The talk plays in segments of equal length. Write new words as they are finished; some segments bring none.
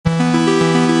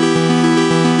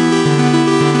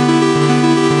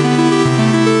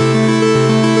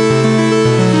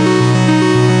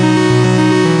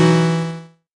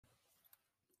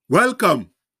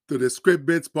Welcome to the Script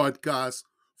Bits podcast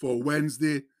for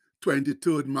Wednesday,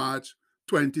 23rd March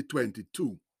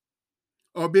 2022.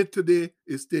 Our bit today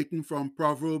is taken from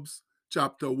Proverbs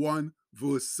chapter 1,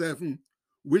 verse 7,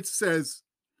 which says,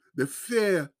 "The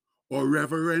fear or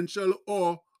reverential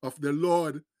awe of the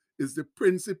Lord is the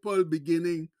principal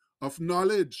beginning of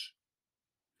knowledge,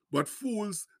 but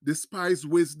fools despise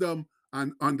wisdom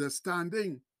and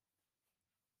understanding."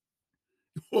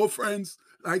 Oh, friends,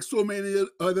 like so many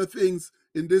other things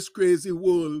in this crazy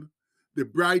world, the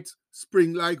bright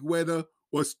spring-like weather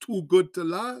was too good to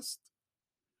last.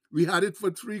 We had it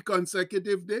for 3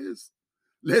 consecutive days.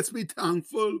 Let's be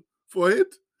thankful for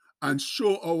it and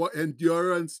show our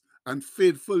endurance and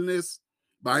faithfulness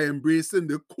by embracing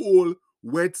the cold,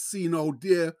 wet scene out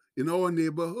there in our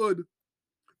neighborhood.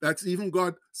 That's even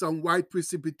got some white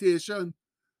precipitation.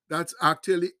 That's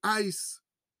actually ice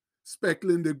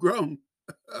speckling the ground.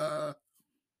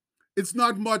 It's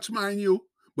not much, mind you,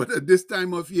 but at this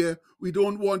time of year, we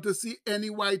don't want to see any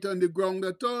white on the ground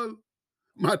at all.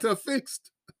 Matter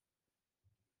fixed.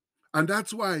 And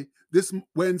that's why this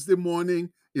Wednesday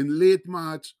morning in late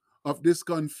March of this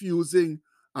confusing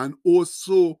and oh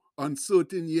so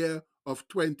uncertain year of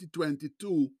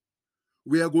 2022,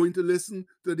 we are going to listen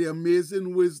to the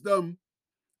amazing wisdom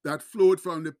that flowed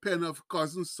from the pen of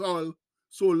Cousin Sol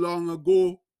so long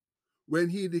ago when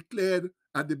he declared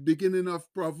at the beginning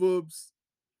of Proverbs,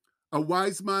 "A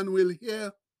wise man will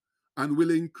hear and will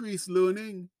increase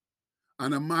learning,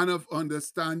 and a man of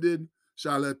understanding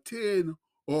shall attain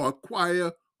or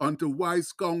acquire unto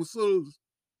wise counsels."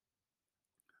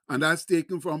 And that's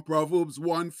taken from Proverbs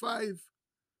 1:5.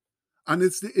 And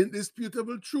it's the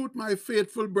indisputable truth, my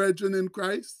faithful brethren in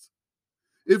Christ.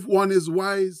 If one is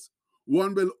wise,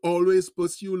 one will always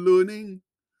pursue learning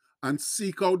and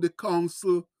seek out the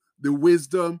counsel, the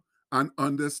wisdom, and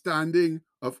understanding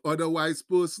of other wise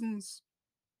persons.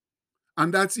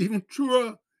 And that's even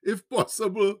truer, if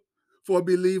possible, for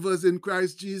believers in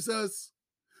Christ Jesus,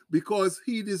 because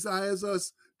he desires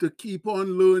us to keep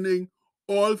on learning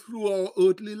all through our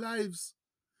earthly lives,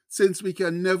 since we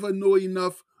can never know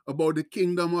enough about the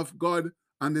kingdom of God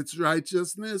and its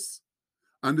righteousness.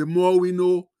 And the more we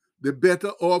know, the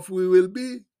better off we will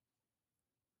be.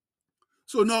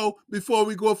 So now, before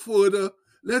we go further,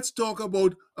 let's talk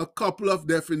about a couple of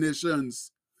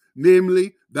definitions,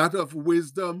 namely that of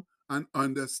wisdom and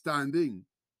understanding.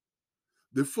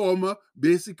 The former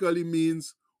basically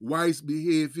means wise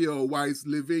behavior or wise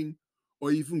living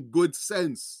or even good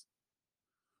sense.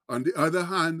 On the other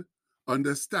hand,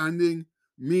 understanding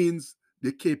means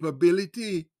the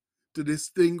capability to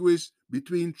distinguish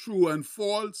between true and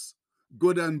false,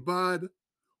 good and bad,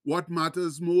 what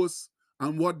matters most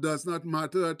and what does not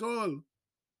matter at all.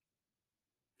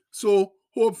 So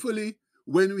hopefully,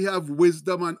 when we have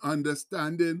wisdom and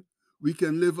understanding, we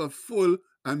can live a full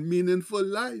and meaningful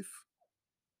life.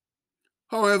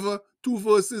 However, 2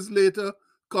 verses later,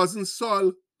 Cousin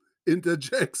Sol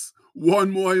interjects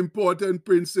one more important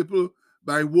principle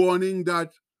by warning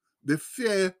that the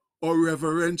fear or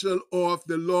reverential awe of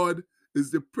the Lord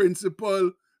is the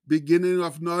principal beginning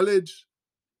of knowledge,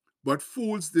 but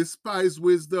fools despise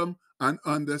wisdom and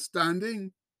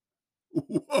understanding.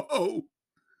 Whoa!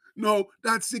 No,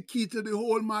 that's the key to the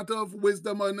whole matter of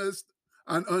wisdom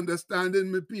and understanding,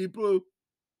 my people.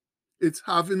 It's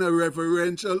having a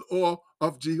reverential awe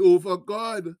of Jehovah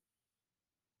God.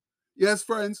 Yes,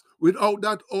 friends, without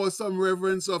that awesome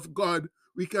reverence of God,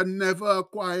 we can never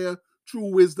acquire true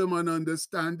wisdom and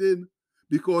understanding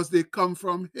because they come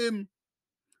from him.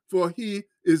 For he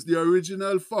is the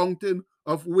original fountain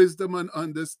of wisdom and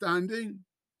understanding.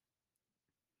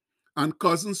 And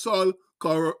Cousin Sol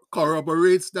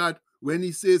corroborates that when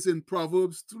he says in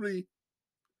Proverbs 3,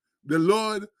 "The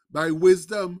Lord by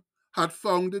wisdom had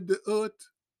founded the earth.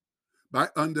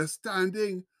 By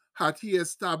understanding hath he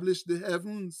established the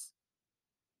heavens.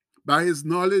 By his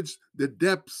knowledge the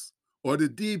depths or the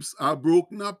deeps are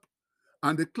broken up,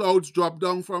 and the clouds drop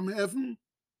down from heaven."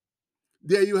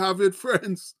 There you have it,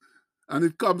 friends. And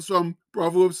it comes from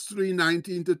Proverbs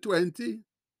 3:19 to 20.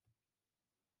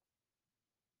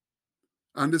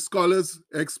 And the scholars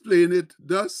explain it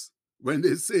thus when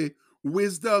they say,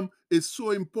 wisdom is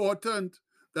so important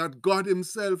that God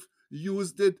himself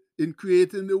used it in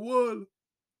creating the world.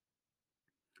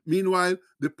 Meanwhile,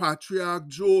 the patriarch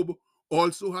Job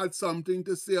also had something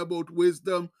to say about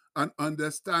wisdom and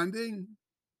understanding.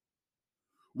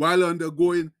 While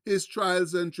undergoing his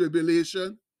trials and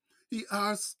tribulation, he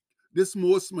asked this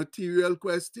most material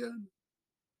question: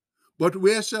 "But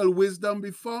where shall wisdom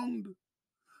be found?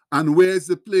 And where is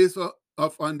the place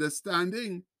of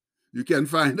understanding?" You can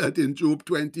find that in Job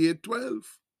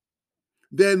 28:12.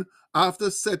 Then, after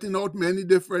setting out many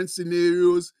different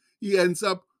scenarios, he ends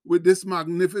up with this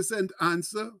magnificent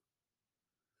answer.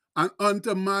 And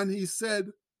unto man he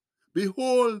said,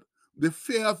 behold, the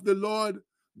fear of the Lord,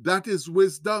 that is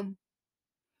wisdom,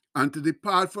 and to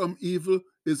depart from evil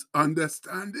is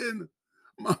understanding.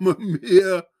 Mamma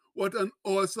mia, what an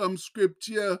awesome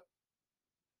scripture.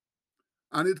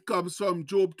 And it comes from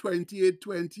Job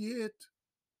 28:28.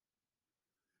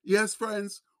 Yes,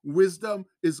 friends, wisdom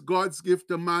is God's gift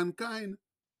to mankind,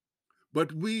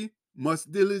 but we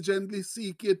must diligently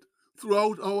seek it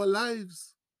throughout our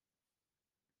lives.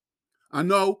 And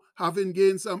now, having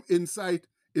gained some insight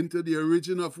into the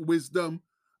origin of wisdom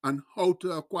and how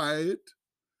to acquire it,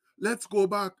 let's go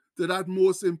back to that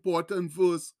most important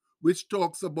verse which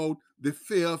talks about the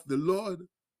fear of the Lord.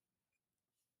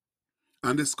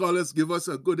 And the scholars give us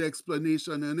a good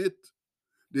explanation in it.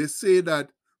 They say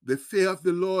that the fear of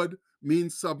the Lord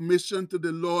means submission to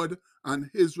the Lord and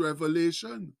his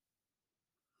revelation.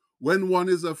 When one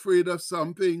is afraid of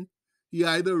something, he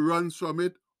either runs from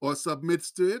it or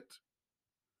submits to it.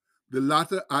 The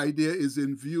latter idea is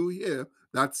in view here,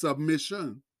 that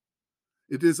submission.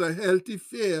 It is a healthy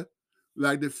fear,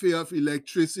 like the fear of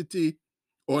electricity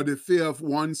or the fear of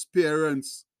one's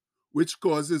parents, which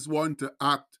causes one to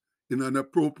act in an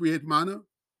appropriate manner.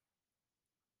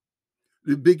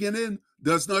 The beginning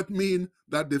does not mean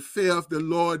that the fear of the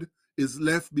Lord is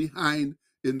left behind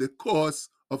in the course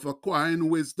of acquiring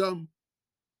wisdom,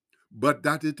 but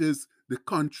that it is the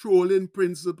controlling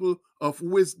principle of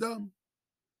wisdom.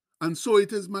 And so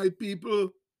it is, my people,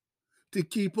 to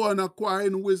keep on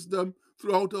acquiring wisdom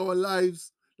throughout our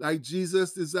lives, like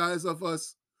Jesus desires of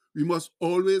us. We must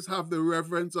always have the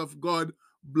reverence of God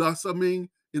blossoming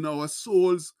in our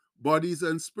souls, bodies,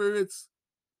 and spirits.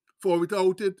 For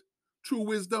without it, true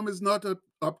wisdom is not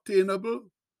obtainable,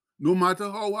 no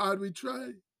matter how hard we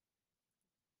try.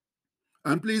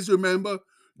 And please remember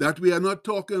that we are not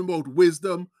talking about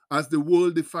wisdom as the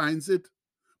world defines it,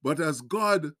 but as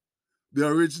God, the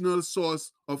original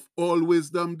source of all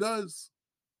wisdom, does.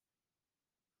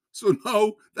 So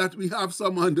now that we have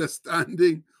some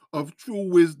understanding of true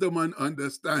wisdom and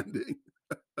understanding,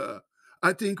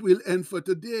 I think we'll end for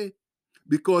today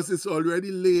because it's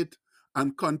already late,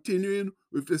 and continuing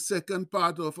with the second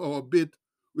part of our bit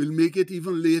will make it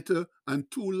even later and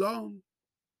too long.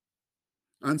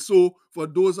 And so, for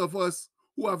those of us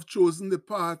who have chosen the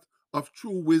path of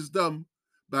true wisdom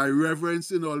by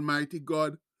reverencing Almighty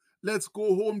God, let's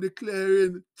go home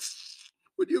declaring,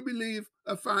 would you believe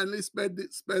I finally spelled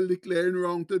declaring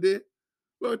wrong today?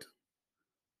 But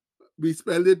we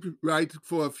spelled it right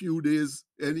for a few days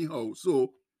anyhow.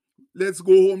 So let's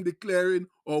go home declaring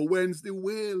our Wednesday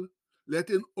wail,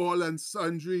 letting all and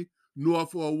sundry know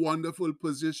of our wonderful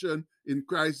position in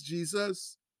Christ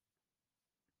Jesus.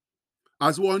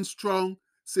 As one strong,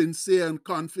 sincere, and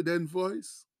confident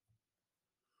voice.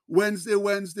 Wednesday,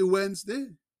 Wednesday, Wednesday.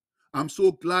 I'm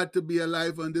so glad to be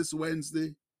alive on this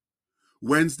Wednesday.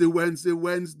 Wednesday, Wednesday,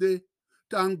 Wednesday.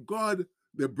 Thank God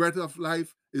the breath of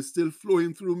life is still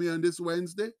flowing through me on this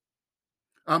Wednesday.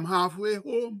 I'm halfway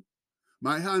home.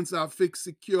 My hands are fixed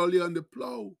securely on the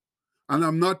plow, and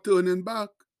I'm not turning back.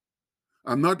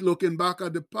 I'm not looking back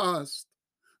at the past,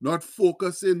 not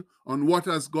focusing on what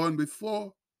has gone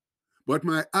before, but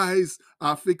my eyes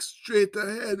are fixed straight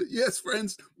ahead. Yes,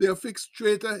 friends, they are fixed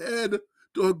straight ahead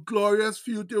to a glorious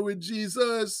future with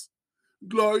Jesus.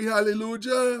 Glory,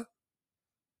 hallelujah.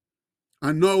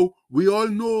 And now we all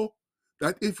know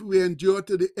that if we endure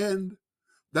to the end,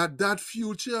 that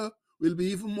future will be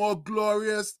even more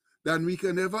glorious than we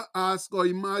can ever ask or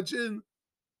imagine.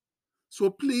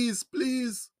 So please,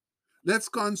 please, let's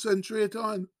concentrate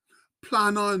on,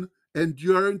 plan on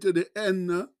enduring to the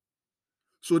end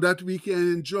so that we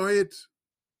can enjoy it.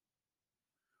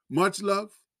 Much love.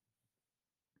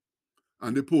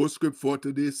 And the postscript for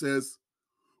today says,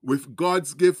 with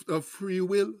God's gift of free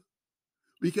will,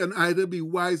 we can either be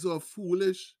wise or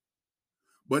foolish,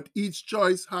 but each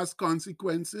choice has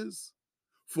consequences,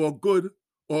 for good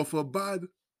or for bad.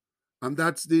 And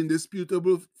that's the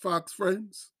indisputable fact,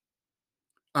 friends.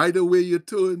 Either way you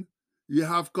turn, you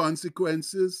have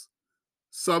consequences,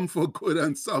 some for good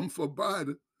and some for bad.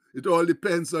 It all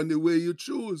depends on the way you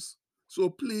choose. So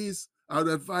please, I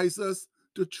would advise us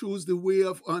to choose the way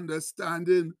of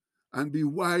understanding and be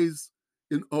wise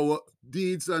in our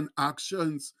deeds and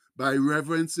actions by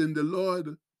reverencing the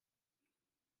Lord.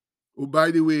 Oh,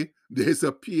 by the way, there's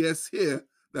a PS here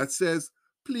that says,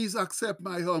 please accept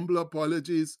my humble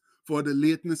apologies for the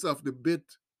lateness of the bit,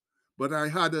 but I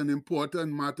had an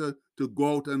important matter to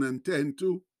go out and attend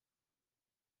to.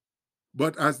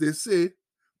 But as they say,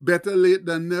 better late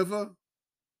than never.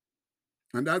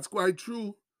 And that's quite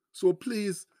true. So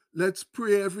please, let's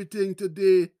pray everything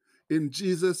today in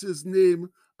Jesus' name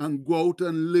and go out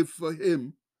and live for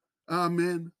him.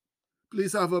 Amen.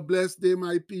 Please have a blessed day,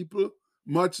 my people.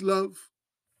 Much love.